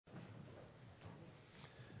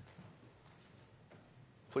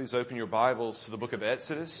Please open your Bibles to the book of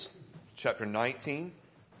Exodus, chapter 19.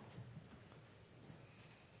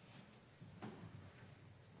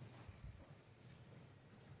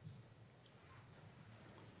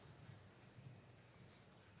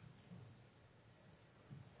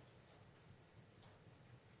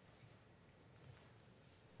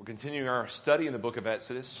 We're continuing our study in the book of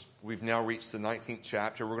Exodus. We've now reached the 19th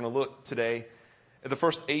chapter. We're going to look today at the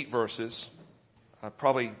first 8 verses,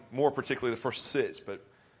 probably more particularly the first 6, but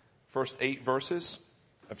first 8 verses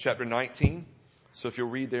of chapter 19. So if you'll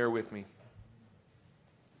read there with me.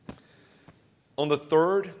 On the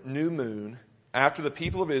third new moon, after the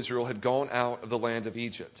people of Israel had gone out of the land of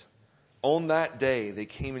Egypt, on that day they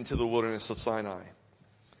came into the wilderness of Sinai.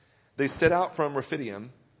 They set out from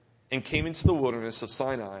Rephidim and came into the wilderness of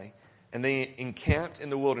Sinai, and they encamped in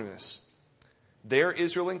the wilderness. There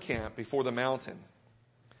Israel encamped before the mountain.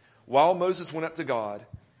 While Moses went up to God,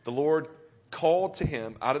 the Lord called to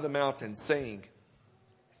him out of the mountain, saying,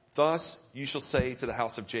 "Thus you shall say to the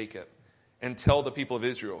house of Jacob, and tell the people of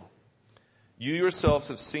Israel, you yourselves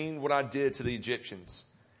have seen what I did to the Egyptians,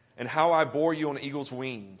 and how I bore you on eagle's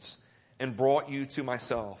wings, and brought you to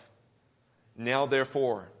myself. Now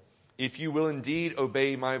therefore, if you will indeed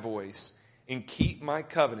obey my voice, and keep my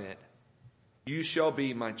covenant, you shall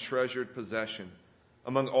be my treasured possession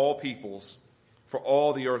among all peoples, for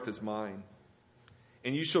all the earth is mine.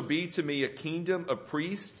 And you shall be to me a kingdom of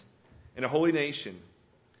priests and a holy nation.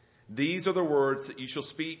 These are the words that you shall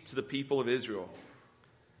speak to the people of Israel."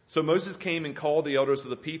 So Moses came and called the elders of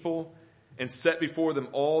the people and set before them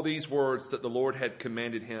all these words that the Lord had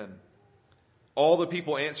commanded him. All the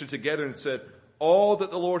people answered together and said, "All that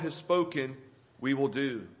the Lord has spoken, we will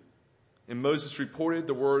do." And Moses reported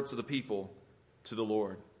the words of the people to the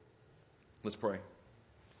Lord. Let's pray.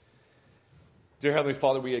 Dear Heavenly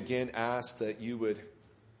Father, we again ask that you would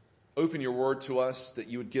open your word to us, that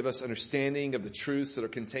you would give us understanding of the truths that are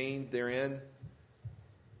contained therein,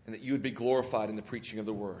 and that you would be glorified in the preaching of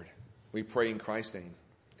the word. We pray in Christ's name.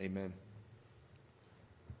 Amen.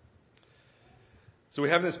 So we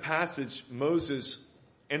have in this passage Moses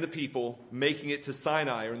and the people making it to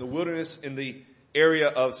Sinai, or in the wilderness in the area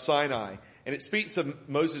of Sinai. And it speaks of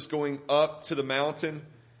Moses going up to the mountain.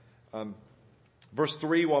 Verse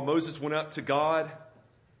 3, while Moses went up to God,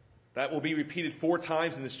 that will be repeated 4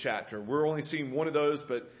 times in this chapter. We're only seeing one of those,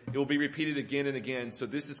 but it will be repeated again and again. So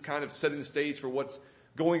this is kind of setting the stage for what's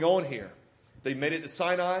going on here. They made it to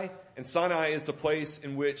Sinai, and Sinai is the place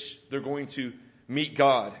in which they're going to meet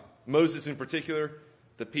God. Moses in particular,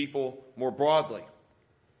 the people more broadly.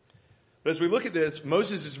 But as we look at this,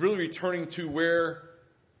 Moses is really returning to where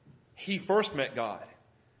he first met God.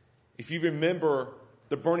 If you remember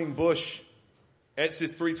the burning bush,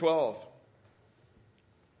 Exodus 3:12.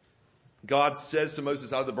 God says to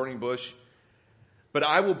Moses out of the burning bush, "But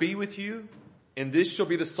I will be with you, and this shall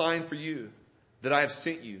be the sign for you that I have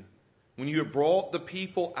sent you. When you have brought the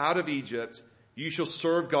people out of Egypt, you shall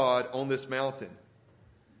serve God on this mountain."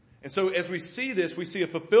 And so as we see this, we see a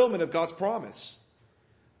fulfillment of God's promise.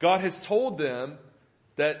 God has told them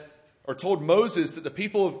told Moses that the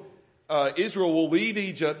people of Israel will leave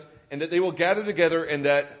Egypt and that they will gather together and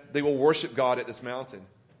that they will worship God at this mountain.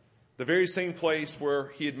 The very same place where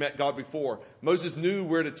he had met God before. Moses knew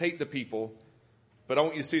where to take the people, but I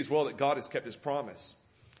want you to see as well that God has kept his promise.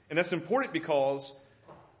 And that's important because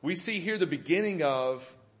we see here the beginning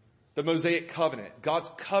of the Mosaic covenant. God's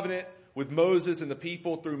covenant with Moses and the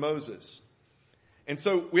people through Moses. And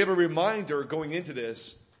so we have a reminder going into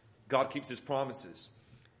this, God keeps his promises.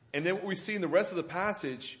 And then what we see in the rest of the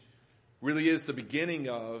passage really is the beginning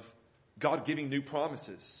of God giving new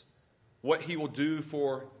promises. What he will do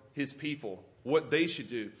for his people, what they should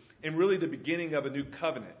do. And really the beginning of a new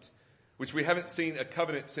covenant, which we haven't seen a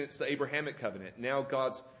covenant since the Abrahamic covenant. Now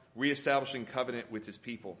God's reestablishing covenant with his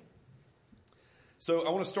people. So I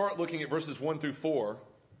want to start looking at verses 1 through 4.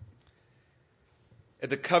 At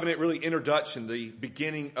the covenant, really introduction, the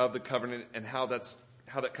beginning of the covenant and how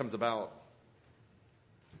that comes about.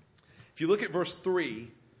 If you look at verse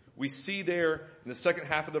 3, we see there in the second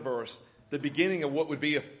half of the verse, the beginning of what would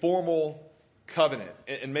be a formal covenant.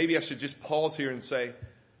 And maybe I should just pause here and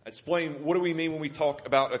explain what do we mean when we talk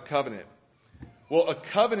about a covenant? Well, a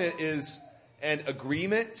covenant is an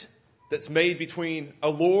agreement that's made between a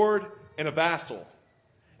lord and a vassal.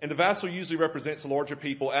 And the vassal usually represents larger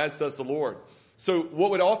people, as does the lord. So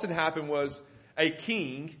what would often happen was a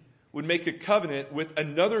king would make a covenant with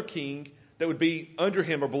another king that would be under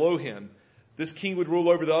him or below him. This king would rule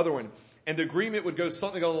over the other one. And the agreement would go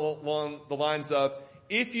something along the lines of,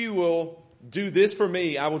 if you will do this for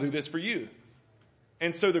me, I will do this for you.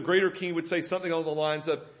 And so the greater king would say something along the lines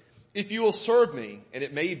of, if you will serve me, and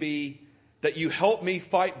it may be that you help me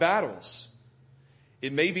fight battles.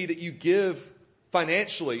 It may be that you give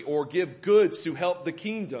financially or give goods to help the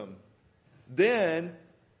kingdom. Then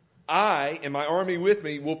I and my army with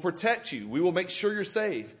me will protect you. We will make sure you're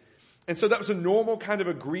safe. And so that was a normal kind of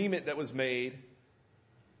agreement that was made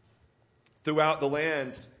throughout the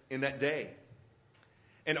lands in that day.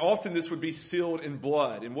 And often this would be sealed in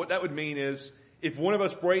blood. And what that would mean is, if one of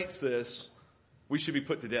us breaks this, we should be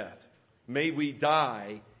put to death. May we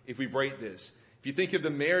die if we break this. If you think of the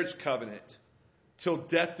marriage covenant, till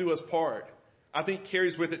death do us part, I think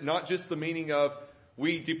carries with it not just the meaning of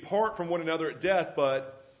we depart from one another at death,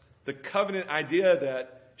 but the covenant idea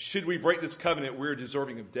that should we break this covenant, we're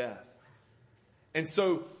deserving of death. And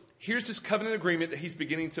so here's this covenant agreement that he's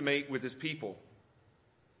beginning to make with his people.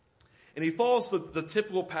 And he follows the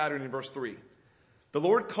typical pattern in verse 3. The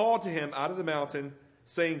Lord called to him out of the mountain,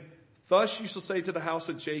 saying, "Thus you shall say to the house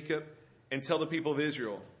of Jacob and tell the people of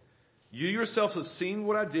Israel, you yourselves have seen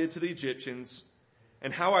what I did to the Egyptians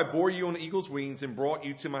and how I bore you on eagle's wings and brought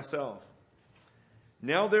you to myself.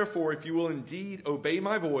 Now therefore, if you will indeed obey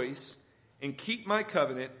my voice and keep my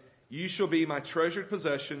covenant, you shall be my treasured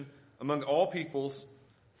possession among all peoples,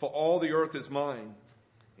 for all the earth is mine.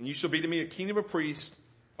 And you shall be to me a kingdom of priests,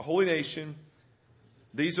 a holy nation.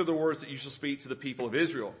 These are the words that you shall speak to the people of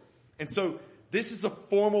Israel." And so this is the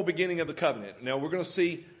formal beginning of the covenant. Now we're going to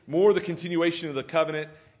see more of the continuation of the covenant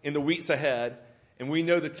in the weeks ahead. And we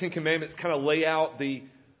know the Ten Commandments kind of lay out the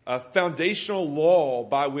foundational law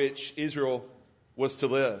by which Israel was to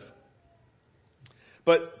live.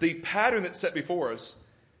 But the pattern that's set before us,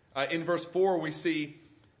 in verse 4, we see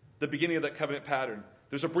the beginning of that covenant pattern.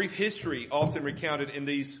 There's a brief history often recounted in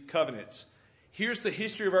these covenants. Here's the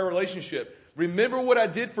history of our relationship. Remember what I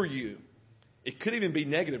did for you. It could even be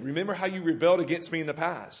negative. Remember how you rebelled against me in the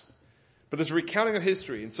past. But there's a recounting of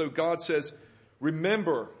history. And so God says,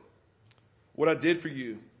 remember what I did for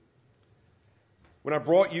you when I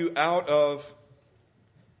brought you out of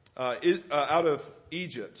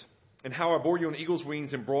Egypt, and how I bore you on eagle's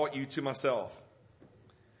wings and brought you to myself.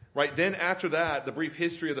 Right then, after that, the brief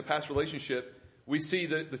history of the past relationship, we see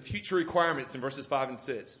the future requirements in verses 5 and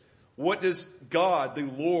 6. What does God, the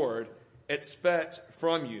Lord, expect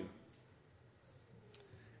from you?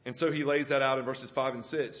 And so he lays that out in verses 5 and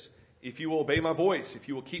 6. If you will obey my voice, if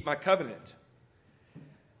you will keep my covenant.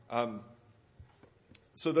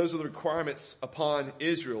 So those are the requirements upon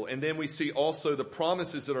Israel. And then we see also the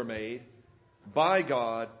promises that are made by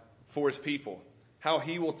God for his people. How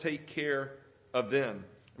he will take care of them.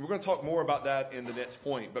 And we're going to talk more about that in the next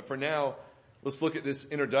point. But for now, let's look at this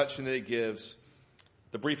introduction that he gives.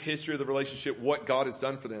 The brief history of the relationship, what God has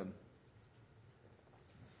done for them.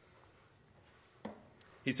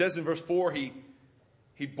 He says in verse 4,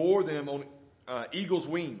 he bore them on eagle's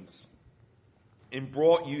wings and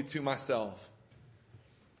brought you to myself.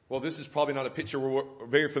 Well, this is probably not a picture we're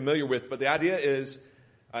very familiar with, but the idea is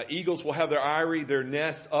eagles will have their eyrie, their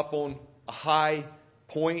nest up on a high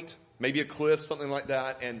point, maybe a cliff, something like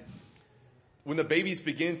that. And when the babies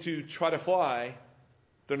begin to try to fly,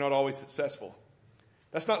 they're not always successful.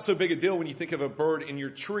 That's not so big a deal when you think of a bird in your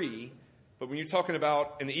tree, but when you're talking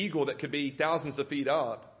about an eagle that could be thousands of feet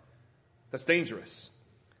up, that's dangerous.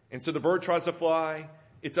 And so the bird tries to fly,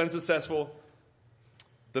 it's unsuccessful.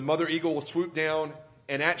 The mother eagle will swoop down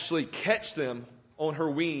and actually catch them on her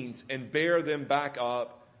wings and bear them back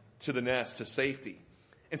up to the nest, to safety.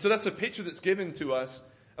 And so that's a picture that's given to us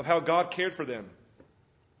of how God cared for them.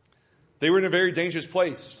 They were in a very dangerous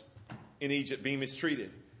place in Egypt, being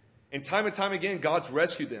mistreated. And time again, God's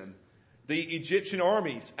rescued them. The Egyptian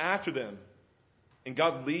armies after them. And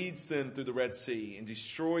God leads them through the Red Sea and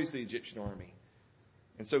destroys the Egyptian army.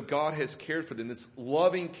 And so God has cared for them, this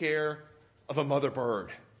loving care of a mother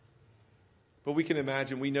bird. But we can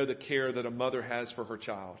imagine, we know the care that a mother has for her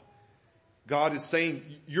child. God is saying,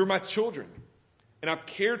 you're my children, and I've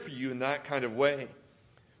cared for you in that kind of way.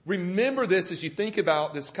 Remember this as you think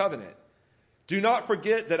about this covenant. Do not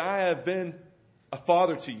forget that I have been a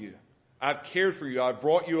father to you. I've cared for you. I've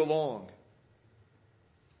brought you along.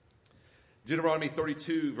 Deuteronomy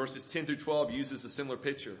 32 verses 10 through 12 uses a similar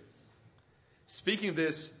picture. Speaking of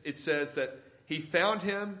this, it says that he found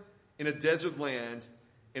him in a desert land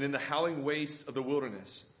and in the howling wastes of the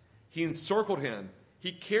wilderness. He encircled him.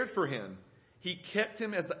 He cared for him. He kept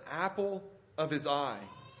him as the apple of his eye.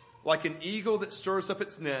 Like an eagle that stirs up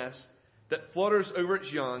its nest, that flutters over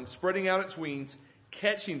its young, spreading out its wings,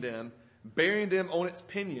 catching them, bearing them on its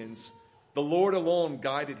pinions, the Lord alone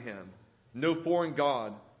guided him. No foreign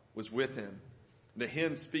God was with him. The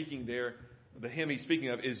hymn he's speaking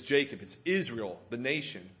of is Jacob. It's Israel, the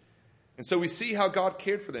nation. And so we see how God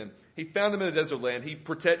cared for them. He found them in a desert land. He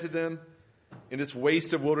protected them in this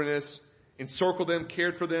waste of wilderness, encircled them,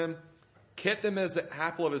 cared for them, kept them as the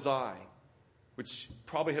apple of his eye, which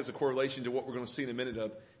probably has a correlation to what we're going to see in a minute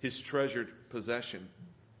of his treasured possession.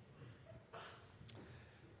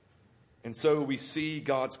 And so we see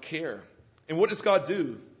God's care. And what does God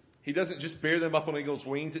do? He doesn't just bear them up on eagle's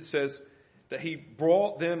wings. It says that he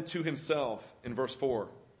brought them to himself in verse 4.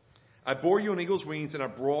 I bore you on eagle's wings and I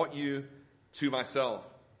brought you to myself.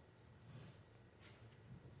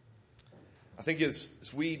 I think as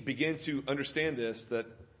we begin to understand this, that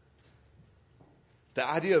the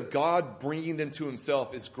idea of God bringing them to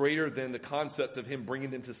himself is greater than the concept of him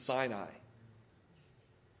bringing them to Sinai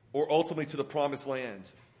or ultimately to the promised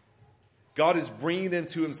land. God is bringing them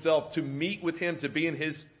to himself to meet with him, to be in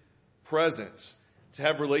his presence, to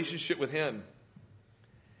have relationship with him.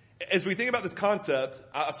 As we think about this concept,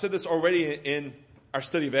 I've said this already in our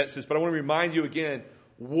study of Exodus, but I want to remind you again,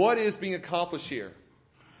 what is being accomplished here?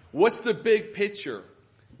 What's the big picture?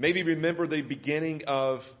 Maybe remember the beginning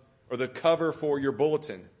of, or the cover for your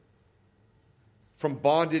bulletin. From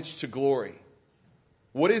bondage to glory.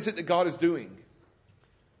 What is it that God is doing?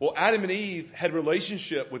 Well, Adam and Eve had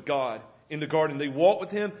relationship with God in the garden. They walked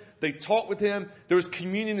with him. They talked with him. There was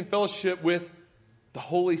communion and fellowship with the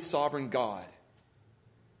holy sovereign God.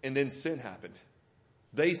 And then sin happened.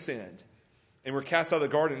 They sinned and were cast out of the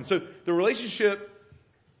garden. And so the relationship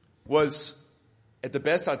was, at the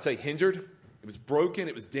best, I'd say, hindered. It was broken.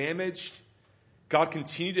 It was damaged. God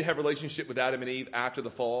continued to have relationship with Adam and Eve after the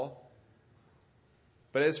fall.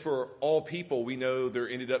 But as for all people, we know there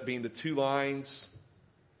ended up being the two lines.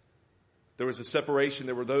 There was a separation.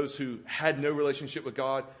 There were those who had no relationship with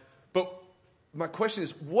God. But my question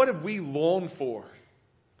is, what have we longed for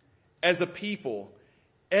as a people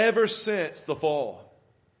ever since the fall?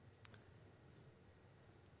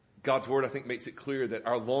 God's word, I think, makes it clear that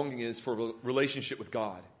our longing is for a relationship with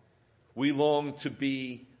God. We long to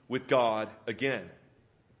be with God again.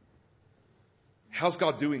 How's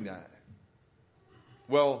God doing that?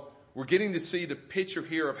 Well, we're getting to see the picture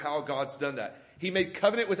here of how God's done that. He made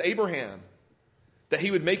covenant with Abraham that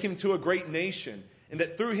he would make him to a great nation and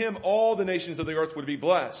that through him all the nations of the earth would be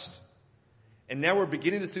blessed. And now we're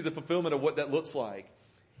beginning to see the fulfillment of what that looks like.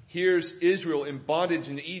 Here's Israel in bondage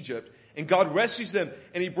in Egypt, and God rescues them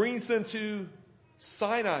and he brings them to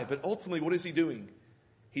Sinai. But ultimately, what is he doing?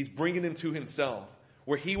 He's bringing them to himself,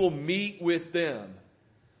 where he will meet with them.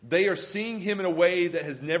 They are seeing him in a way that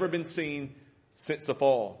has never been seen since the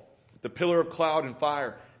fall. The pillar of cloud and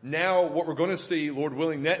fire. Now what we're going to see, Lord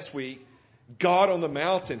willing, next week, God on the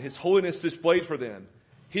mountain, his holiness displayed for them,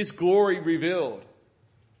 his glory revealed.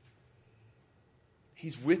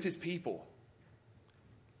 He's with his people.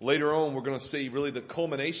 Later on, we're going to see really the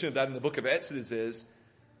culmination of that in the book of Exodus is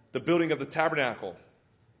the building of the tabernacle.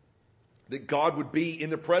 That God would be in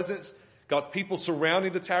the presence, God's people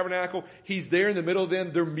surrounding the tabernacle. He's there in the middle of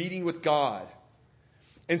them. They're meeting with God.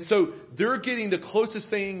 And so they're getting the closest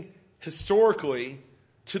thing historically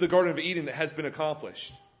to the Garden of Eden that has been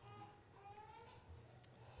accomplished.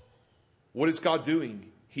 What is God doing?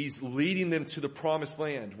 He's leading them to the promised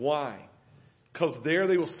land. Why? Because there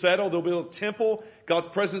they will settle. They'll build a temple. God's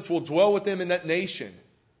presence will dwell with them in that nation.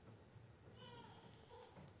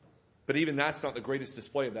 But even that's not the greatest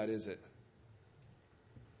display of that, is it?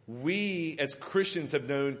 We as Christians have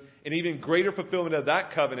known an even greater fulfillment of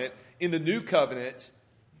that covenant in the new covenant,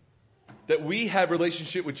 that we have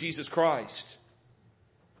relationship with Jesus Christ.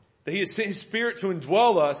 That he has sent his Spirit to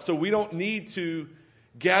indwell us so we don't need to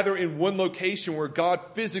gather in one location where God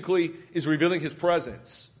physically is revealing his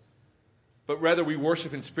presence. But rather we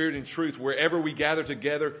worship in spirit and truth. Wherever we gather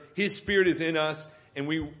together, his Spirit is in us and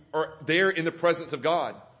we are there in the presence of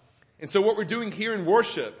God. And so what we're doing here in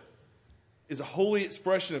worship is a holy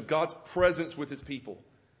expression of God's presence with his people.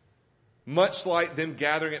 Much like them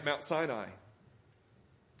gathering at Mount Sinai.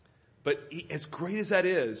 But as great as that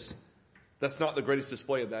is, that's not the greatest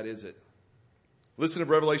display of that, is it? Listen to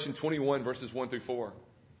Revelation 21 verses 1 through 4.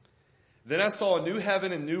 Then I saw a new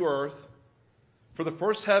heaven and new earth, for the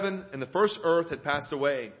first heaven and the first earth had passed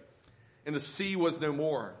away, and the sea was no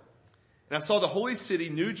more. And I saw the holy city,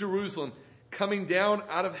 New Jerusalem, coming down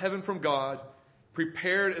out of heaven from God,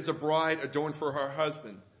 prepared as a bride adorned for her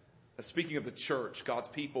husband. Now, speaking of the church, God's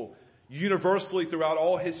people, universally throughout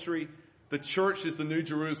all history, the church is the New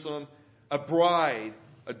Jerusalem, a bride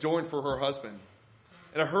adorned for her husband.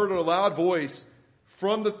 And I heard a loud voice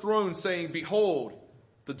from the throne saying, behold,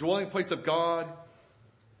 the dwelling place of God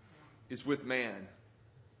is with man.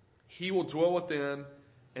 He will dwell with them,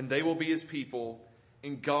 and they will be his people,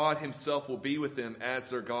 and God himself will be with them as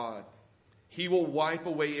their God. He will wipe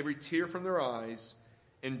away every tear from their eyes,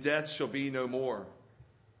 and death shall be no more.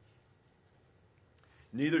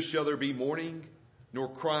 Neither shall there be mourning, nor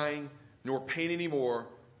crying, nor pain anymore,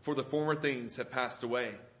 for the former things have passed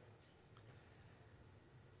away.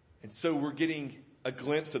 And so we're getting a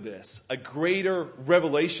glimpse of this, a greater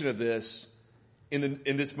revelation of this in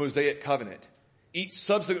this Mosaic covenant. Each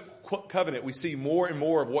subsequent covenant, we see more and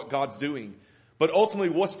more of what God's doing. But ultimately,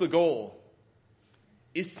 what's the goal?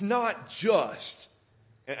 It's not just,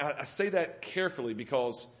 and I say that carefully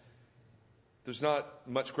because there's not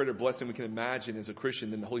much greater blessing we can imagine as a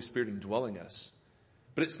Christian than the Holy Spirit indwelling us.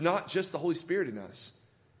 But it's not just the Holy Spirit in us.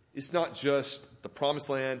 It's not just the Promised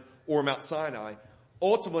Land or Mount Sinai.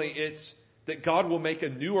 Ultimately, it's that God will make a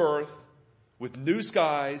new earth with new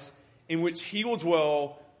skies in which He will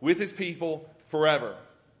dwell with His people forever.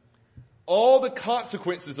 All the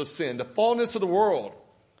consequences of sin, the fallenness of the world,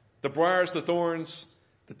 the briars, the thorns,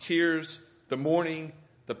 the tears, the mourning,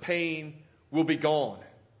 the pain will be gone.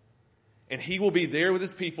 And He will be there with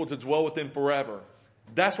His people to dwell with them forever.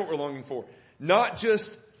 That's what we're longing for. Not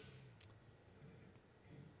just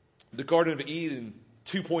the Garden of Eden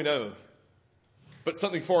 2.0, but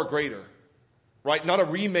something far greater. Right? Not a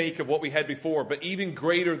remake of what we had before, but even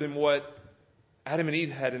greater than what Adam and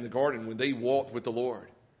Eve had in the garden when they walked with the Lord.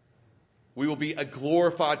 We will be a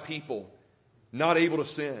glorified people, not able to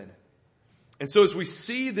sin. And so as we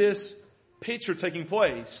see this picture taking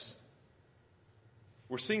place,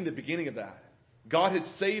 we're seeing the beginning of that. God has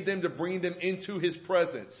saved them to bring them into His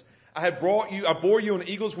presence. I bore you on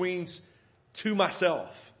eagle's wings to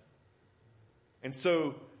myself. And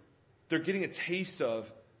so they're getting a taste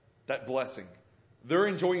of that blessing. They're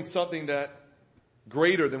enjoying something that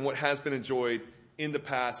greater than what has been enjoyed in the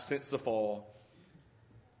past since the fall.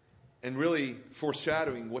 And really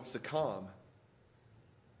foreshadowing what's to come.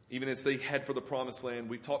 Even as they head for the Promised Land,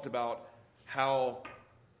 we talked about how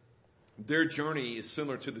their journey is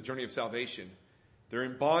similar to the journey of salvation. They're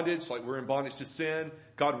in bondage, like we're in bondage to sin.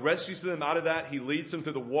 God rescues them out of that. He leads them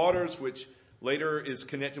through the waters, which later is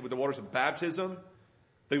connected with the waters of baptism.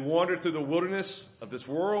 They wander through the wilderness of this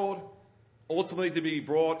world, ultimately to be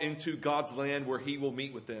brought into God's land where He will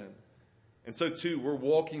meet with them. And so too, we're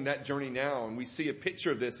walking that journey now, and we see a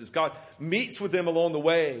picture of this as God meets with them along the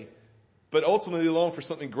way, but ultimately long for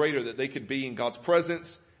something greater, that they could be in God's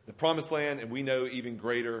presence, the Promised Land, and we know even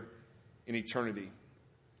greater in eternity.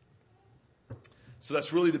 So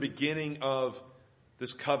that's really the beginning of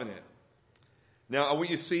this covenant. Now, I want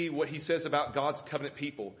you to see what He says about God's covenant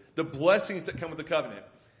people, the blessings that come with the covenant.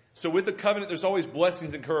 So with the covenant, there's always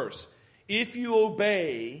blessings and curse. If you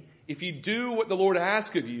obey, if you do what the Lord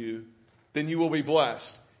asks of you, then you will be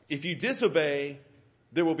blessed. If you disobey,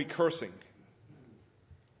 there will be cursing.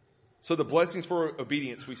 So the blessings for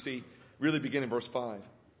obedience we see really begin in verse 5.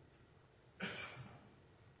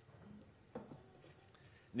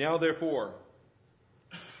 Now therefore,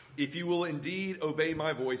 if you will indeed obey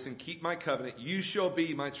my voice and keep my covenant, you shall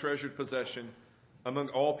be my treasured possession among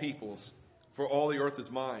all peoples, for all the earth is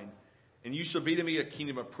mine. And you shall be to me a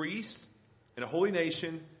kingdom of priests and a holy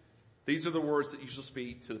nation. These are the words that you shall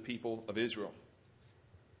speak to the people of Israel.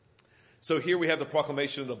 So here we have the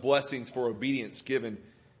proclamation of the blessings for obedience given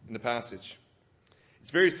in the passage. It's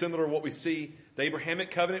very similar to what we see. The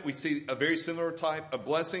Abrahamic covenant, we see a very similar type of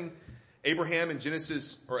blessing. Abram in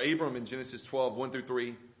Genesis 12, 1 through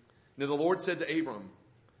 3. Now the Lord said to Abram,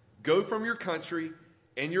 go from your country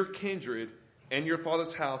and your kindred and your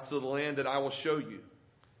father's house to the land that I will show you.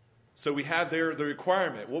 So we have there the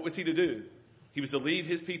requirement. What was he to do? He was to leave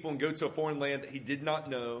his people and go to a foreign land that he did not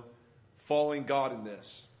know, following God in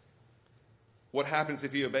this. What happens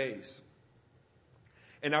if he obeys?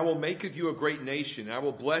 And I will make of you a great nation. I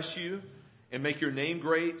will bless you and make your name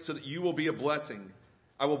great so that you will be a blessing.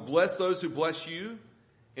 I will bless those who bless you,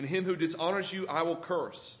 and him who dishonors you I will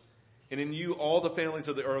curse. And in you all the families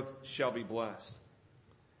of the earth shall be blessed.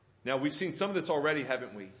 Now we've seen some of this already,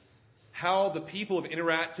 haven't we? How the people have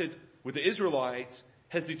interacted with the Israelites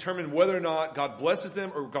has determined whether or not God blesses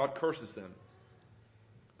them or God curses them.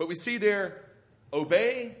 But we see there,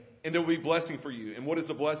 obey and there will be blessing for you. And what is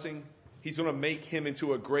the blessing? He's going to make him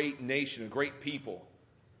into a great nation, a great people.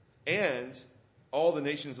 And all the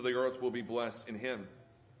nations of the earth will be blessed in him.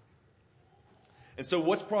 And so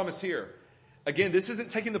what's promised here? Again, this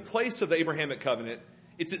isn't taking the place of the Abrahamic covenant.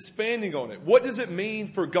 It's expanding on it. What does it mean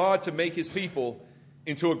for God to make his people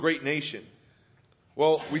into a great nation?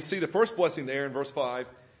 Well, we see the first blessing there in verse 5,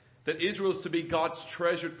 that Israel is to be God's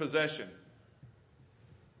treasured possession.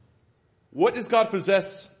 What does God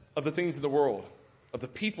possess of the things of the world, of the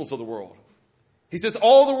peoples of the world? He says,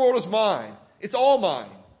 all the world is mine. It's all mine.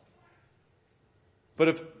 But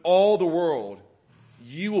of all the world,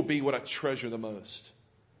 you will be what I treasure the most.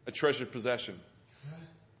 A treasured possession.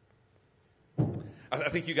 I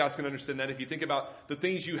think you guys can understand that. If you think about the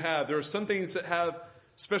things you have, there are some things that have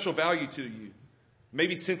special value to you.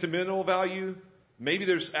 Maybe sentimental value. Maybe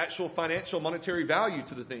there's actual financial, monetary value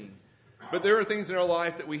to the thing. But there are things in our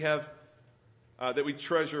life that we have, that we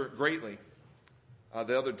treasure greatly.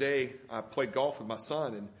 The other day, I played golf with my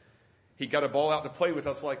son, and he got a ball out to play with. I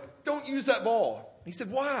was like, don't use that ball. He said,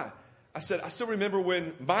 why? I said, I still remember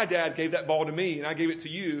when my dad gave that ball to me, and I gave it to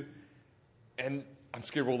you, and I'm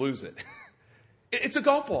scared we'll lose it. It's a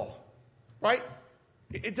golf ball, right?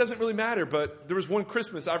 It doesn't really matter, but there was one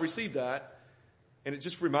Christmas I received that, and it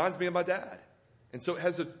just reminds me of my dad. And so it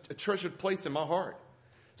has a treasured place in my heart.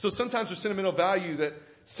 So sometimes there's sentimental value that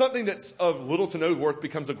something that's of little to no worth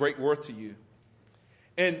becomes a great worth to you.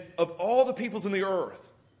 And of all the peoples in the earth,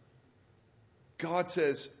 God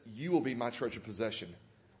says, you will be my treasured possession.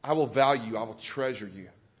 I will value you. I will treasure you.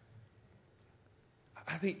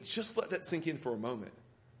 I think just let that sink in for a moment.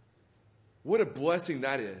 What a blessing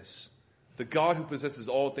that is. The God who possesses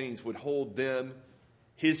all things would hold them,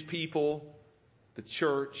 his people, the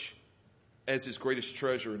church, as his greatest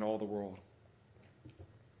treasure in all the world.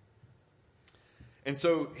 And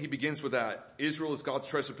so he begins with that. Israel is God's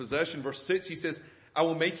treasured possession. Verse 6, he says, I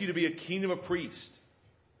will make you to be a kingdom of priests.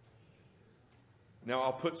 Now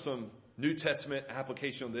I'll put some New Testament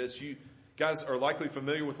application on this. You guys are likely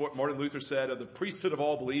familiar with what Martin Luther said of the priesthood of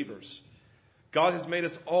all believers. God has made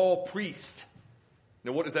us all priests.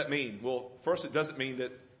 Now what does that mean? Well, first it doesn't mean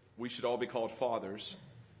that we should all be called fathers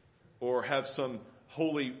or have some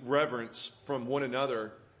holy reverence from one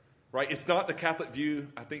another, right? It's not the Catholic view.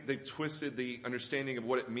 I think they've twisted the understanding of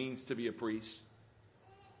what it means to be a priest.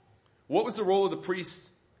 What was the role of the priest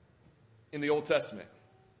in the Old Testament?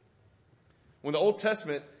 When the Old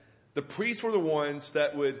Testament, the priests were the ones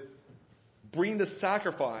that would bring the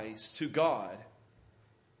sacrifice to God.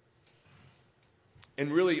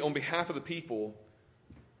 And really, on behalf of the people,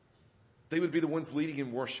 they would be the ones leading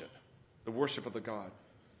in worship, the worship of the God.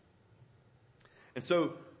 And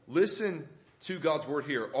so, listen to God's word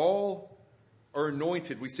here. All are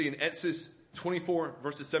anointed. We see in Exodus 24,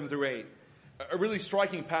 verses 7 through 8. A really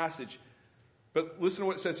striking passage. But listen to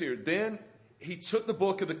what it says here. Then he took the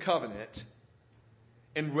book of the covenant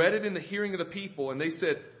and read it in the hearing of the people. And they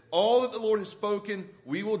said, all that the Lord has spoken,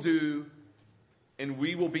 we will do, and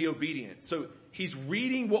we will be obedient. So he's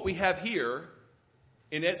reading what we have here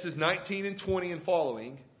in Exodus 19 and 20 and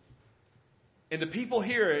following. And the people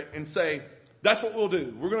hear it and say, that's what we'll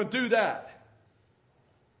do. We're going to do that.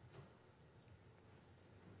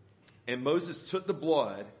 And Moses took the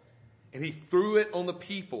blood and he threw it on the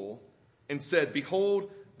people and said,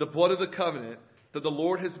 behold, the blood of the covenant that the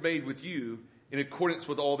Lord has made with you in accordance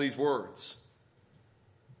with all these words.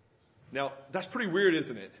 Now, that's pretty weird,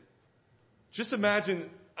 isn't it? Just imagine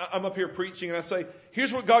I'm up here preaching and I say,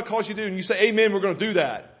 here's what God calls you to do. And you say, amen, we're going to do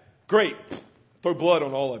that. Great. Throw blood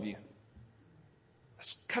on all of you.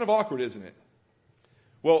 That's kind of awkward, isn't it?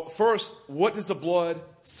 Well, first, what does the blood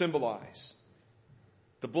symbolize?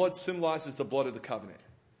 The blood symbolizes the blood of the covenant.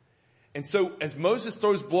 And so as Moses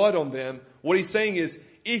throws blood on them, what he's saying is,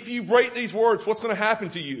 if you break these words, what's going to happen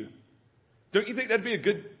to you? Don't you think that'd be a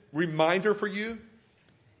good reminder for you?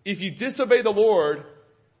 If you disobey the Lord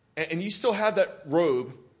and you still have that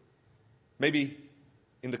robe, maybe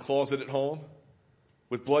in the closet at home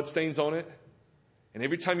with blood stains on it, and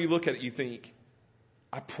every time you look at it, you think,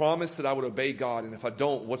 I promised that I would obey God, and if I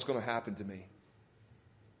don't, what's going to happen to me?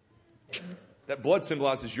 That blood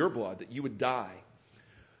symbolizes your blood, that you would die.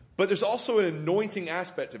 But there's also an anointing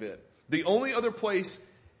aspect of it. The only other place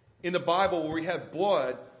in the Bible where we have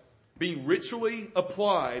blood being ritually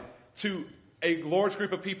applied to a large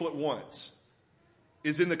group of people at once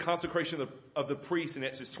is in the consecration of the priests in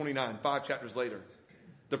Exodus 29, 5 chapters later.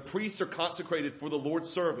 The priests are consecrated for the Lord's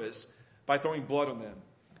service by throwing blood on them.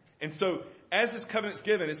 And so, as this covenant's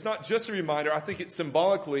given, it's not just a reminder. I think it's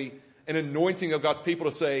symbolically an anointing of God's people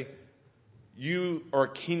to say, you are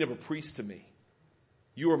a kingdom of priests to me.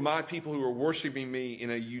 You are my people who are worshiping me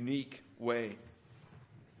in a unique way.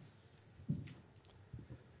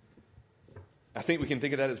 I think we can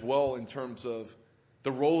think of that as well in terms of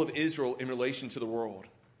the role of Israel in relation to the world.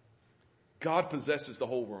 God possesses the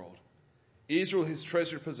whole world. Israel, his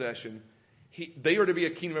treasured possession. They are to be a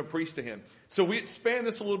kingdom of priests to him. So we expand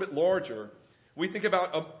this a little bit larger. We think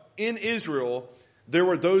about in Israel, there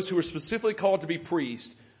were those who were specifically called to be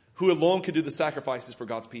priests who alone could do the sacrifices for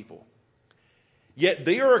God's people. Yet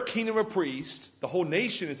they are a kingdom of priests. The whole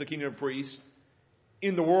nation is a kingdom of priests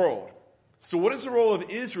in the world. So what is the role of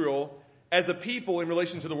Israel as a people in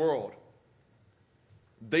relation to the world?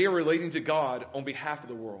 they are relating to God on behalf of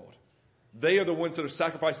the world. They are the ones that are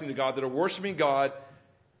sacrificing to God, that are worshiping God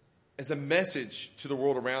as a message to the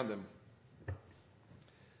world around them.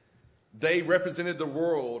 They represented the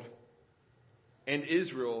world and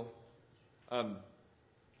Israel.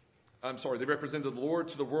 They represented the Lord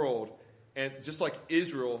to the world. And just like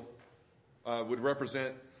Israel would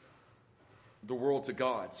represent the world to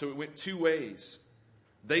God. So it went two ways.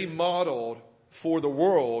 They modeled for the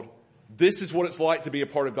world, this is what it's like to be a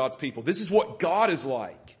part of God's people. This is what God is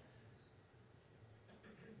like.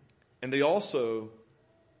 And they also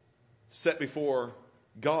set before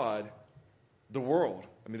God the world.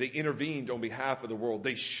 I mean, they intervened on behalf of the world.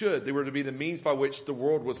 They were to be the means by which the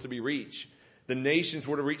world was to be reached. The nations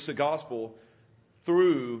were to reach the gospel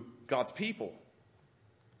through God's people.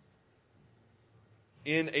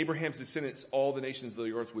 In Abraham's descendants, all the nations of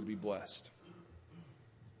the earth would be blessed.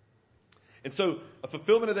 And so, a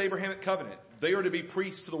fulfillment of the Abrahamic covenant. They are to be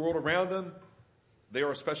priests to the world around them. They are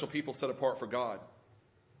a special people set apart for God.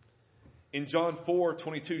 In John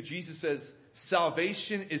 4:22, Jesus says,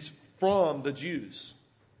 salvation is from the Jews.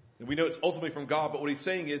 And we know it's ultimately from God, but what he's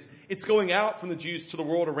saying is, it's going out from the Jews to the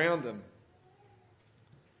world around them.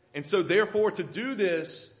 And so, therefore, to do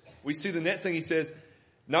this, we see the next thing he says,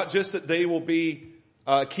 not just that they will be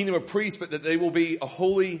a kingdom of priests, but that they will be a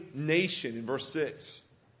holy nation in verse 6.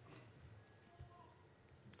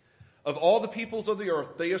 Of all the peoples of the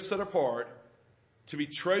earth, they are set apart to be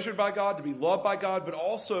treasured by God, to be loved by God, but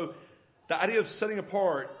also the idea of setting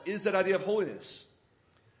apart is that idea of holiness.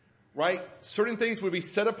 Right? Certain things would be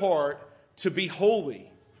set apart to be holy.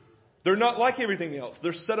 They're not like everything else.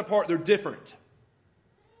 They're set apart. They're different.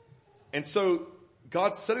 And so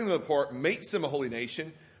God setting them apart makes them a holy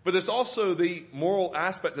nation, but there's also the moral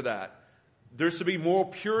aspect of that. There's to be moral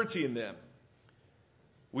purity in them.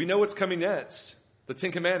 We know what's coming next. The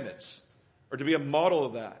Ten Commandments are to be a model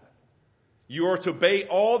of that. You are to obey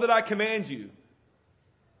all that I command you.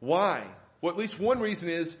 Why? Well, at least one reason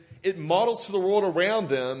is it models to the world around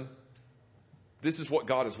them, this is what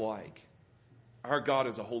God is like. Our God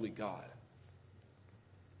is a holy God.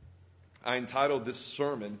 I entitled this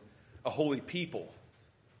sermon, A Holy People.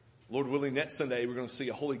 Lord willing, next Sunday we're going to see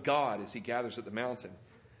a holy God as he gathers at the mountain.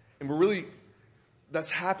 And that's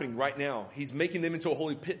happening right now. He's making them into a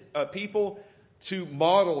holy people to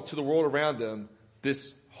model to the world around them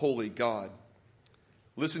this holy God.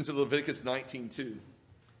 Listen to Leviticus 19:2.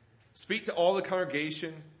 Speak to all the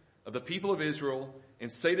congregation of the people of Israel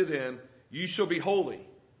and say to them, you shall be holy.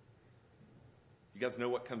 You guys know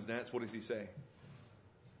what comes next? What does he say?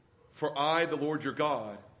 For I, the Lord your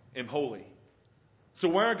God, am holy. So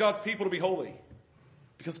why are God's people to be holy?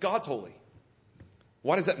 Because God's holy.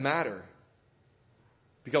 Why does that matter?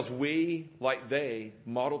 Because we, like they,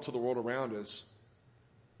 model to the world around us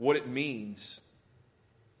what it means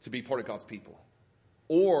to be part of God's people.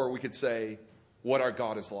 Or we could say, what our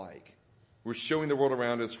God is like. We're showing the world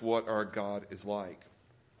around us what our God is like.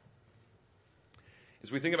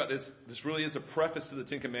 As we think about this, this really is a preface to the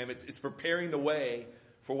Ten Commandments. It's preparing the way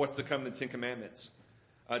for what's to come in the Ten Commandments.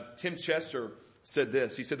 Tim Chester said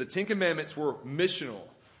this. He said the Ten Commandments were missional.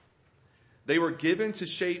 They were given to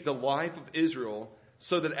shape the life of Israel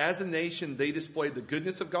so that as a nation they displayed the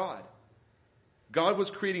goodness of God. God was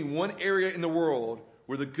creating one area in the world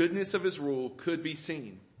where the goodness of his rule could be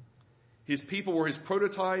seen. His people were his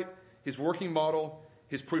prototype, his working model,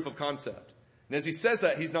 his proof of concept. And as he says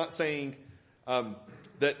that, he's not saying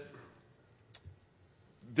that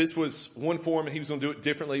this was one form and he was going to do it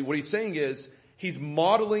differently. What he's saying is he's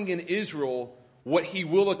modeling in Israel what he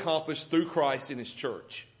will accomplish through Christ in his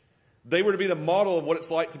church. They were to be the model of what it's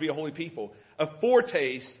like to be a holy people, a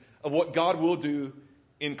foretaste of what God will do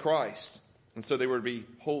in Christ. And so they were to be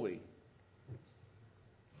holy.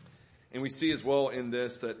 And we see as well in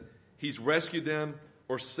this that he's rescued them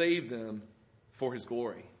or saved them for his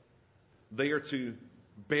glory. They are to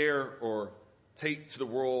bear or take to the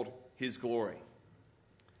world his glory.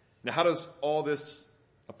 Now, how does all this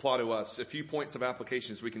apply to us? A few points of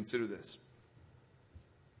application as we consider this.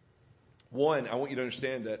 One, I want you to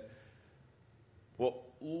understand that, well,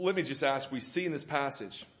 let me just ask, we see in this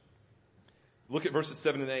passage, look at verses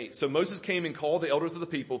 7 and 8. So Moses came and called the elders of the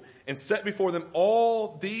people and set before them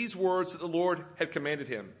all these words that the Lord had commanded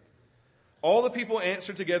him. All the people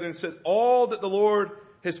answered together and said, all that the Lord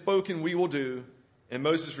has spoken we will do. And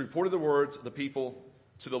Moses reported the words of the people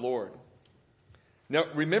to the Lord. Now,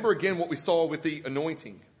 remember again what we saw with the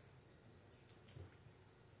anointing.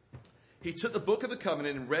 He took the book of the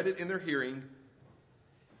covenant and read it in their hearing.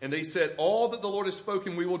 And they said, all that the Lord has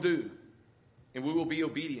spoken we will do. And we will be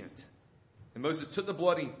obedient. And Moses took the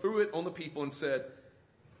blood and he threw it on the people and said,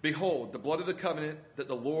 Behold, the blood of the covenant that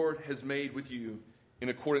the Lord has made with you in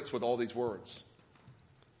accordance with all these words.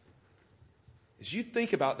 As you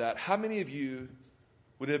think about that, how many of you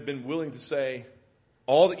would have been willing to say,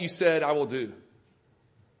 all that you said, I will do?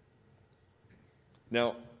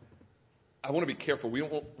 Now, I want to be careful.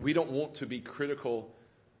 We don't want to be critical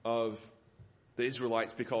of the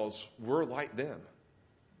Israelites because we're like them.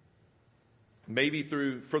 Maybe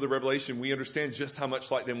through further revelation, we understand just how much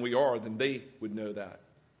like them we are, then they would know that.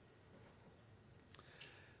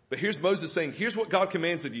 But here's Moses saying, here's what God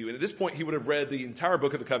commands of you. And at this point, he would have read the entire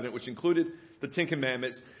book of the covenant, which included the Ten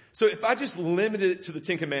Commandments. So if I just limited it to the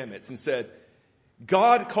Ten Commandments and said,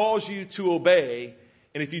 God calls you to obey,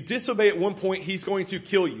 and if you disobey at one point, he's going to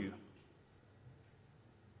kill you.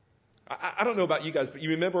 I don't know about you guys, but you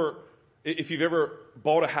remember if you've ever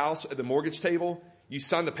bought a house at the mortgage table, you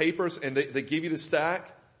sign the papers and they give you the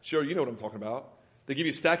stack. Sure, you know what I'm talking about. They give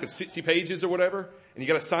you a stack of 60 pages or whatever, and you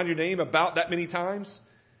got to sign your name about that many times.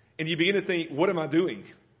 And you begin to think, what am I doing?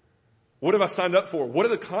 What have I signed up for? What are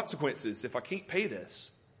the consequences if I can't pay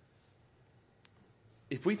this?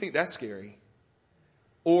 If we think that's scary,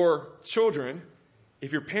 or children,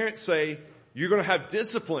 if your parents say you're going to have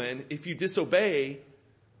discipline if you disobey,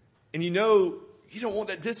 and you know you don't want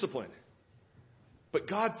that discipline. But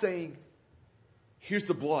God's saying, here's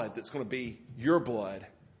the blood that's going to be your blood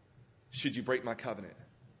should you break my covenant.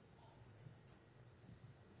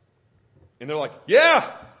 And they're like, yeah,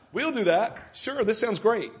 we'll do that. Sure, this sounds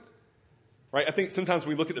great. Right? I think sometimes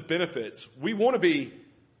we look at the benefits. We want to be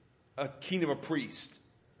a kingdom of priests,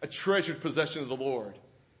 a treasured possession of the Lord,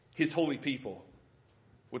 his holy people,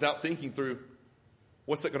 without thinking through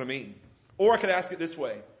what's that going to mean. Or I could ask it this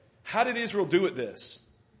way. How did Israel do at this?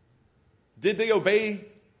 Did they obey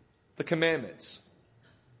the commandments?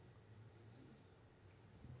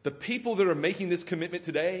 The people that are making this commitment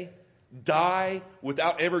today die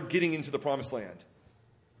without ever getting into the promised land.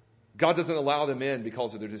 God doesn't allow them in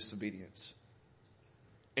because of their disobedience.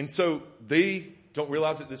 And so they don't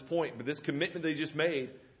realize it at this point, but this commitment they just made,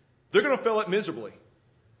 they're going to fail it miserably.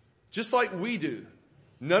 Just like we do.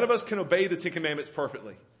 None of us can obey the Ten Commandments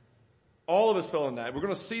perfectly. All of us fell in that. We're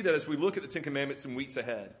going to see that as we look at the Ten Commandments in weeks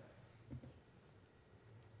ahead.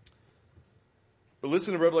 But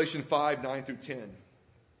listen to Revelation 5, 9 through 10.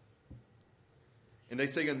 And they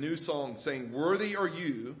sing a new song saying, worthy are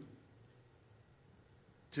you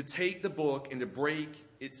to take the book and to break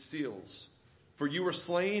its seals. For you were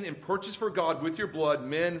slain and purchased for God with your blood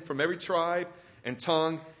men from every tribe and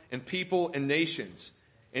tongue and people and nations.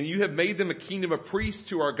 And you have made them a kingdom of priests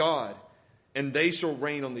to our God, and they shall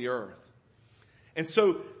reign on the earth. And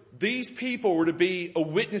so these people were to be a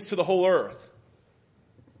witness to the whole earth.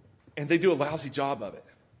 And they do a lousy job of it.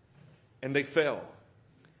 And they fail.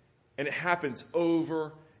 And it happens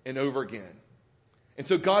over and over again. And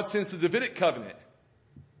so God sends the Davidic covenant.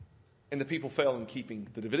 And the people fail in keeping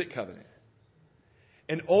the Davidic covenant.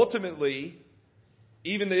 And ultimately,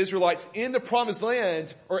 even the Israelites in the promised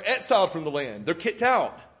land are exiled from the land. They're kicked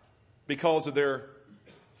out because of their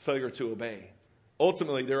failure to obey.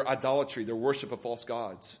 Ultimately, their idolatry, their worship of false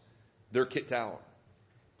gods, they're kicked out.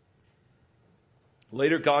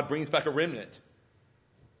 Later, God brings back a remnant.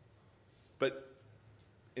 But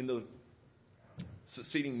in the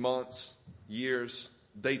succeeding months, years,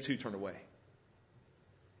 they too turn away.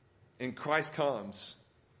 And Christ comes,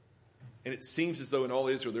 and it seems as though in all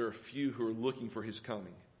Israel there are a few who are looking for his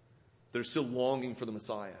coming. They're still longing for the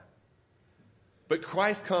Messiah. But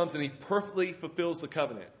Christ comes and he perfectly fulfills the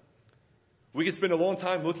covenant. We could spend a long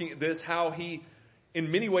time looking at this, how he,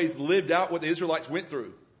 in many ways, lived out what the Israelites went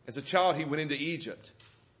through. As a child, he went into Egypt.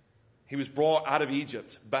 He was brought out of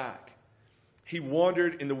Egypt back. He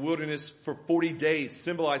wandered in the wilderness for 40 days,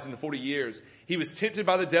 symbolizing the 40 years. He was tempted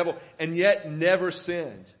by the devil and yet never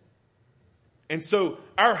sinned. And so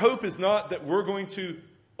our hope is not that we're going to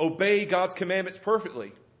obey God's commandments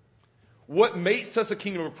perfectly. What makes us a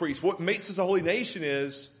kingdom of priests, what makes us a holy nation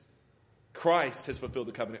is Christ has fulfilled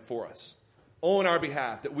the covenant for us on our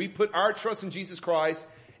behalf. That we put our trust in Jesus Christ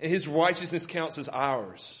and his righteousness counts as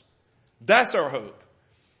ours. That's our hope.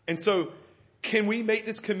 And so can we make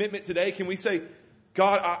this commitment today? Can we say,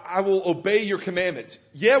 God, I will obey your commandments?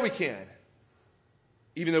 Yeah, we can.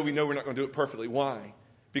 Even though we know we're not going to do it perfectly. Why?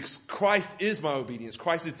 Because Christ is my obedience.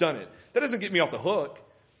 Christ has done it. That doesn't get me off the hook.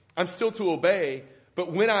 I'm still to obey.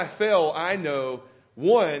 But when I fail, I know,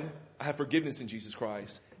 one, I have forgiveness in Jesus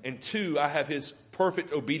Christ. And two, I have his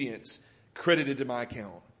perfect obedience credited to my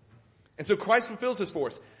account. And so Christ fulfills this for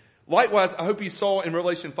us. Likewise, I hope you saw in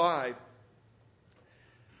Revelation 5,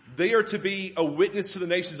 they are to be a witness to the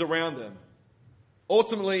nations around them.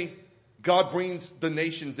 Ultimately, God brings the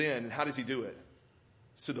nations in. And how does he do it?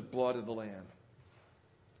 to the blood of the Lamb.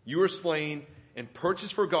 You were slain and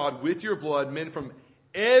purchased for God with your blood men from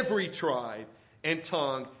every tribe and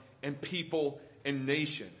tongue and people and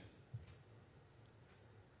nation.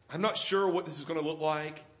 I'm not sure what this is going to look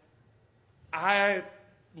like. I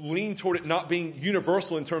lean toward it not being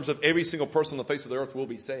universal in terms of every single person on the face of the earth will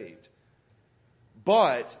be saved.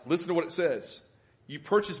 But listen to what it says. You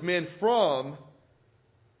purchase men from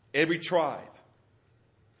every tribe.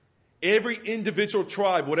 Every individual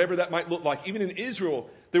tribe, whatever that might look like. Even in Israel,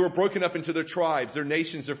 they were broken up into their tribes, their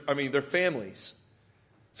nations, their families.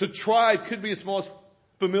 So tribe could be as small as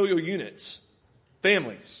familial units,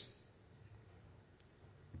 families.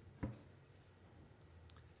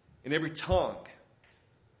 In every tongue.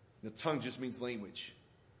 The tongue just means language.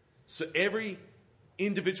 So every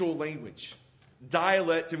individual language,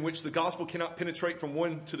 dialect in which the gospel cannot penetrate from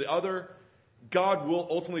one to the other, God will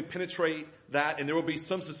ultimately penetrate that, and there will be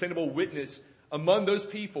some sustainable witness among those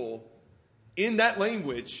people in that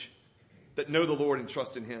language that know the Lord and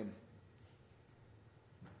trust in Him.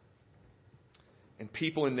 And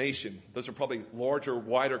people and nation, those are probably larger,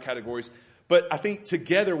 wider categories. But I think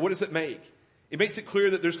together, what does it make? It makes it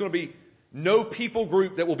clear that there's going to be no people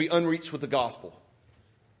group that will be unreached with the gospel.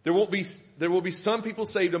 There will be some people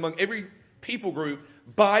saved among every people group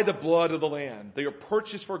by the blood of the Lamb. They are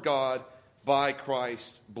purchased for God by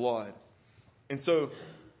Christ's blood. And so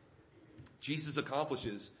Jesus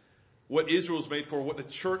accomplishes what Israel was made for, what the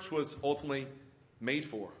church was ultimately made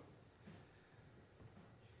for.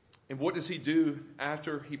 And what does He do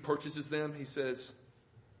after He purchases them? He says,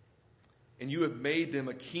 and you have made them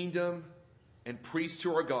a kingdom and priests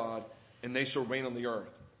to our God, and they shall reign on the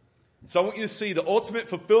earth. So I want you to see the ultimate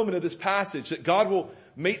fulfillment of this passage, that God will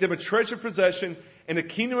make them a treasured possession and a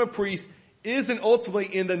kingdom of priests, isn't ultimately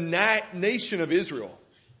in the nation of Israel.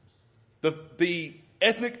 The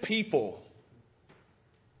ethnic people.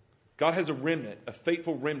 God has a remnant, a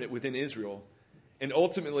faithful remnant within Israel. And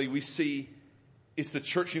ultimately we see it's the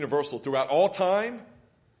church universal throughout all time,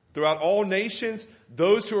 throughout all nations.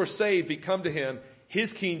 Those who are saved become to Him,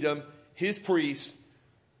 His kingdom, His priests,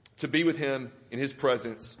 to be with Him in His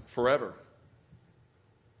presence forever.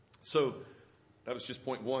 So that was just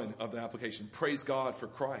point one of the application. Praise God for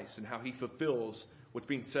Christ and how He fulfills what's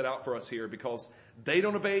being set out for us here, because they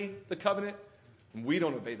don't obey the covenant and we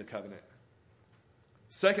don't obey the covenant.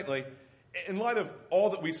 Secondly, in light of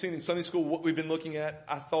all that we've seen in Sunday school, what we've been looking at,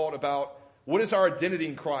 I thought about what is our identity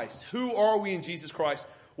in Christ? Who are we in Jesus Christ?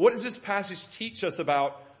 What does this passage teach us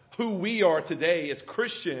about who we are today as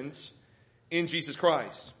Christians in Jesus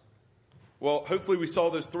Christ? Well, hopefully we saw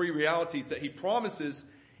those three realities that He promises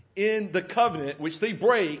in the covenant, which they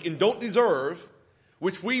break and don't deserve,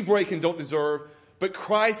 which we break and don't deserve, but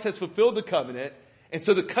Christ has fulfilled the covenant, and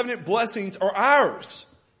so the covenant blessings are ours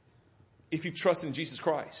if you've trusted in Jesus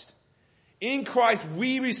Christ. In Christ,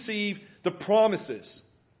 we receive the promises.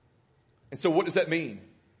 And so what does that mean?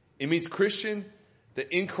 It means, Christian,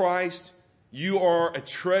 that in Christ, you are a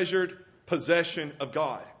treasured possession of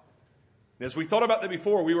God. And as we thought about that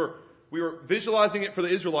before, we were visualizing it for the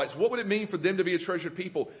Israelites. What would it mean for them to be a treasured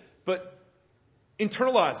people? But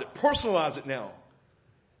internalize it, personalize it now.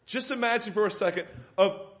 Just imagine for a second,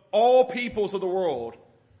 of all peoples of the world,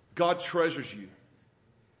 God treasures you.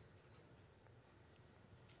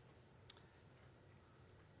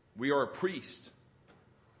 We are a priest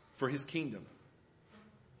for His kingdom.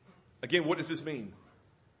 Again, what does this mean?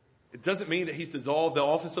 It doesn't mean that He's dissolved the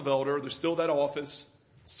office of elder. There's still that office,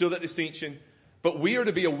 still that distinction. But we are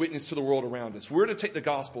to be a witness to the world around us. We're to take the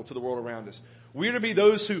gospel to the world around us. We're to be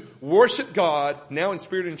those who worship God now in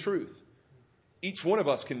spirit and truth. Each one of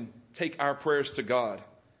us can take our prayers to God,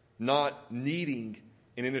 not needing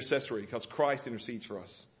an intercessory, because Christ intercedes for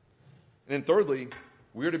us. And then thirdly,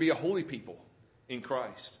 we're to be a holy people in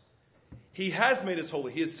Christ. He has made us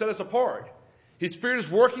holy. He has set us apart. His Spirit is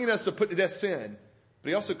working in us to put to death sin, but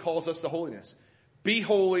He also calls us to holiness. Be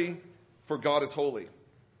holy, for God is holy.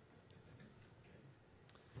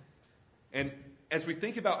 And as we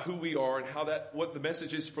think about who we are and what the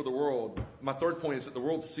message is for the world, my third point is that the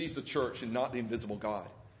world sees the church and not the invisible God.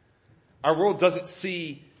 Our world doesn't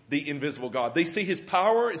see the invisible God. They see His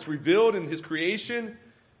power. It's revealed in His creation,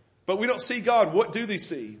 but we don't see God. What do they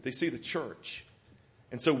see? They see the church.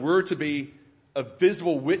 And so we're to be a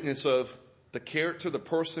visible witness of the character, the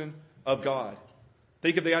person of God.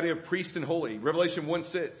 Think of the idea of priest and holy. Revelation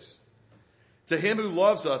 1:6. To Him who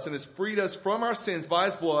loves us and has freed us from our sins by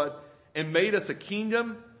His blood and made us a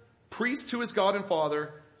kingdom, priest to His God and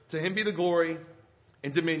Father, to Him be the glory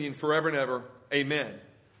and dominion forever and ever. Amen.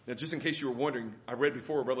 Now, just in case you were wondering, I read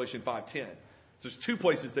before Revelation 5:10. So there's two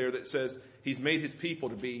places there that says He's made His people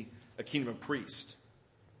to be a kingdom of priests.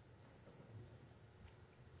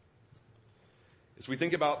 As we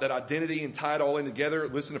think about that identity and tie it all in together,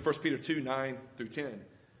 listen to 1 Peter 2, 9 through 10.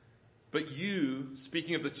 But you,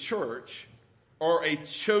 speaking of the church, are a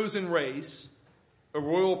chosen race, a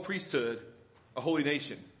royal priesthood, a holy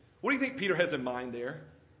nation. What do you think Peter has in mind there?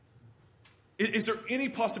 Is there any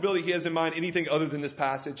possibility he has in mind anything other than this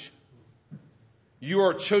passage? You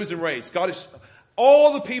are a chosen race. God is,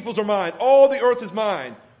 all the peoples are mine. All the earth is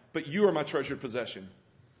mine. But you are my treasured possession.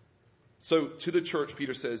 So to the church,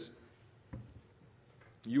 Peter says,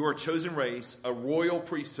 you are a chosen race, a royal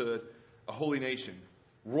priesthood, a holy nation.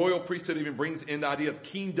 Royal priesthood even brings in the idea of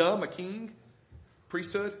kingdom, a king,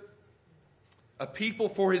 priesthood. A people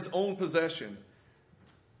for his own possession,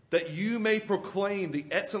 that you may proclaim the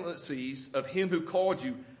excellencies of him who called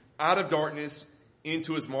you out of darkness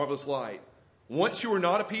into his marvelous light. Once you were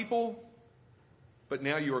not a people, but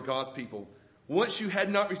now you are God's people. Once you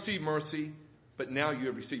had not received mercy, but now you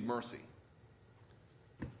have received mercy.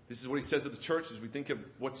 This is what he says at the church as we think of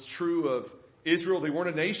what's true of Israel. They weren't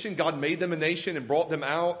a nation. God made them a nation and brought them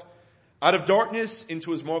out of darkness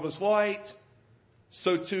into his marvelous light.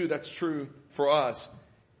 So too, that's true for us.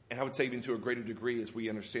 And I would say even to a greater degree as we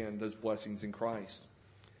understand those blessings in Christ.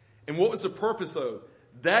 And what was the purpose though?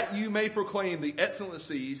 That you may proclaim the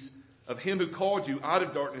excellencies of him who called you out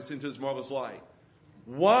of darkness into his marvelous light.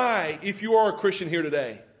 Why, if you are a Christian here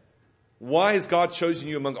today, why has God chosen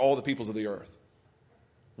you among all the peoples of the earth?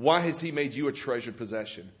 Why has he made you a treasured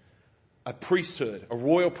possession? A priesthood, a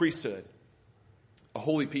royal priesthood, a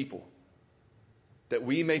holy people. That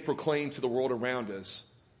we may proclaim to the world around us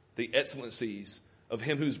the excellencies of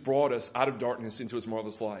him who's brought us out of darkness into his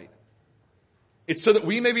marvelous light. It's so that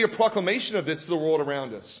we may be a proclamation of this to the world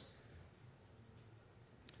around us.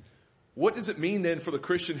 What does it mean then for the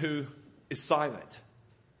Christian who is silent?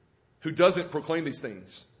 Who doesn't proclaim these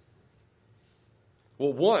things?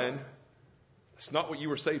 Well, one, it's not what you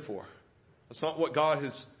were saved for. That's not what God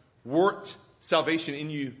has worked salvation in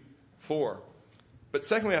you for. But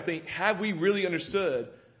secondly, I think, have we really understood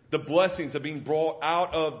the blessings of being brought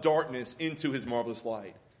out of darkness into his marvelous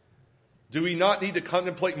light? Do we not need to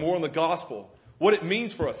contemplate more on the gospel? What it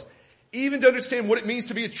means for us? Even to understand what it means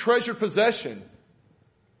to be a treasured possession.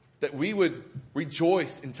 That we would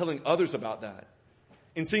rejoice in telling others about that.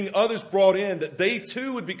 In seeing others brought in, that they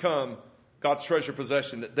too would become God's treasured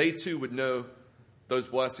possession. That they too would know those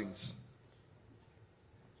blessings.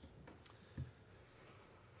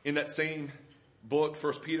 In that same book,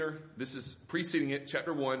 1 Peter, this is preceding it,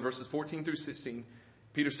 chapter 1, verses 14 through 16.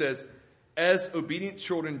 Peter says, as obedient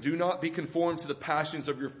children, do not be conformed to the passions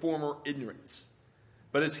of your former ignorance.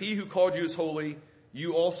 But as he who called you is holy,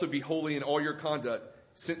 you also be holy in all your conduct,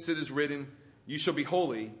 since it is written, you shall be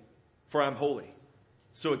holy, for I am holy.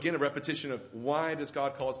 So again, a repetition of why does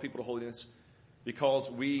God call his people to holiness? Because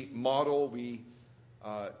we model, we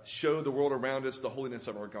show the world around us the holiness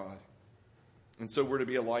of our God. And so we're to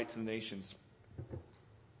be a light to the nations.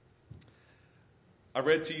 I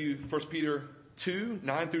read to you 1 Peter 2,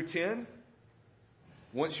 9 through 10.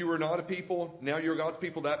 Once you were not a people, now you're God's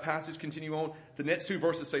people. That passage continue on. The next two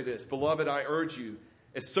verses say this. Beloved, I urge you,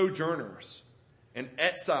 as sojourners and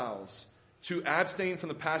exiles, to abstain from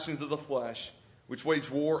the passions of the flesh, which wage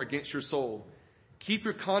war against your soul. Keep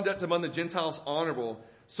your conduct among the Gentiles honorable,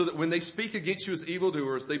 so that when they speak against you as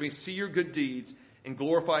evildoers, they may see your good deeds and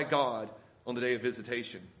glorify God on the day of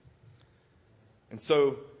visitation. And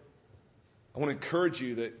so, I want to encourage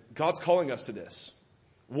you that God's calling us to this.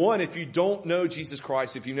 One, if you don't know Jesus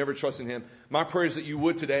Christ, if you never trust in him, my prayer is that you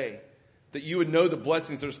would today. That you would know the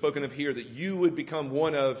blessings that are spoken of here. That you would become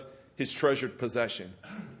one of his treasured possession.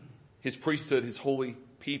 His priesthood, his holy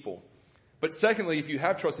people. But secondly, if you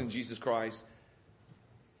have trust in Jesus Christ,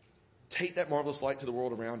 take that marvelous light to the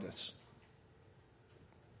world around us.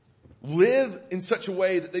 Live in such a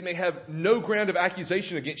way that they may have no ground of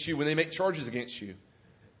accusation against you when they make charges against you.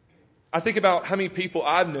 I think about how many people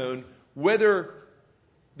I've known, whether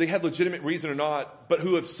they had legitimate reason or not, but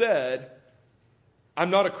who have said, I'm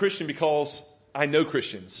not a Christian because I know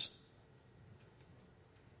Christians.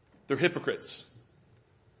 They're hypocrites.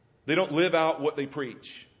 They don't live out what they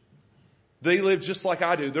preach. They live just like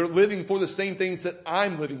I do. They're living for the same things that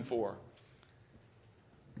I'm living for.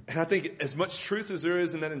 And I think as much truth as there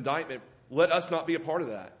is in that indictment, let us not be a part of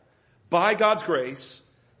that. By God's grace,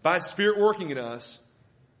 by his Spirit working in us,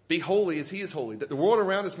 be holy as he is holy. That the world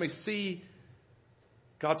around us may see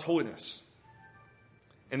God's holiness.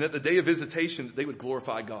 And that the day of visitation, they would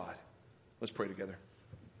glorify God. Let's pray together.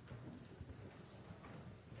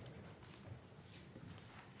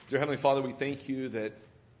 Dear Heavenly Father, we thank you that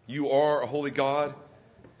you are a holy God.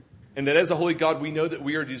 And that as a holy God, we know that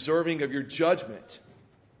we are deserving of your judgment.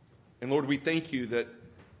 And Lord, we thank you that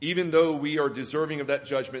even though we are deserving of that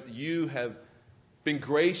judgment, you have been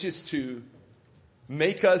gracious to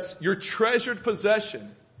make us your treasured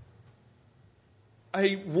possession,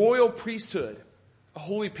 a royal priesthood, a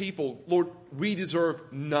holy people. Lord, we deserve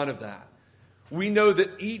none of that. We know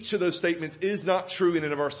that each of those statements is not true in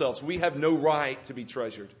and of ourselves. We have no right to be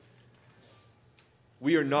treasured.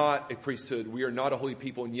 We are not a priesthood. We are not a holy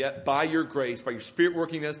people. And yet, by your grace, by your Spirit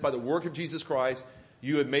working in us, by the work of Jesus Christ,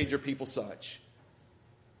 you have made your people such.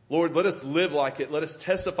 Lord, let us live like it. Let us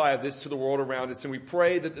testify of this to the world around us. And we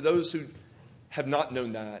pray that those who have not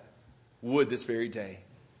known that would this very day.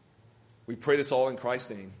 We pray this all in Christ's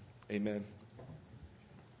name. Amen.